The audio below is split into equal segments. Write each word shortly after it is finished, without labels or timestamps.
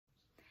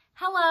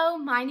Hello,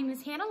 my name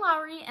is Hannah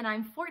Lowry and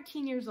I'm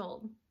 14 years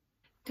old.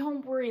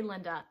 Don't worry,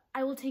 Linda.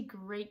 I will take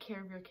great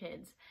care of your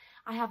kids.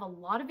 I have a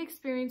lot of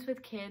experience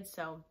with kids,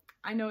 so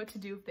I know what to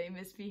do if they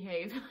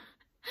misbehave.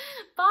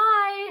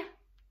 Bye!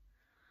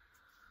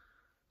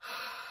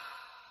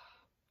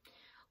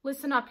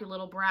 Listen up, you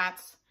little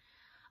brats.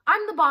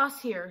 I'm the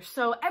boss here,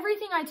 so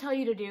everything I tell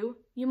you to do,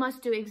 you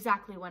must do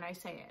exactly when I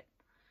say it.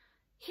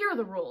 Here are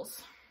the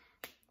rules.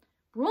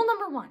 Rule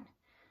number 1,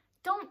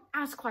 don't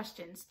ask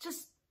questions,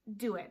 just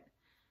do it.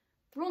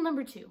 Rule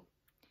number 2,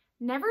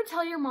 never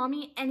tell your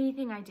mommy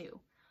anything I do.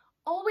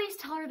 Always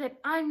tell her that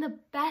I'm the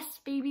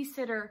best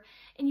babysitter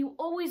and you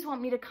always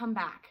want me to come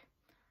back.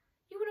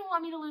 You wouldn't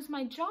want me to lose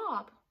my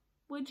job,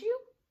 would you?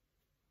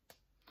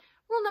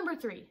 Rule number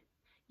 3,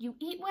 you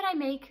eat what I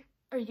make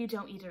or you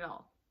don't eat at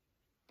all.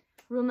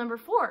 Rule number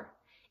 4,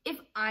 if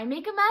I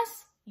make a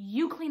mess,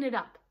 you clean it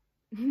up,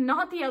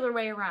 not the other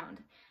way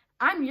around.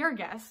 I'm your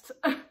guest.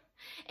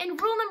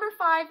 And rule number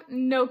 5,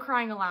 no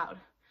crying aloud.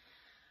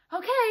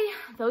 Okay,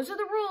 those are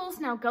the rules.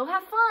 Now go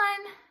have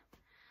fun.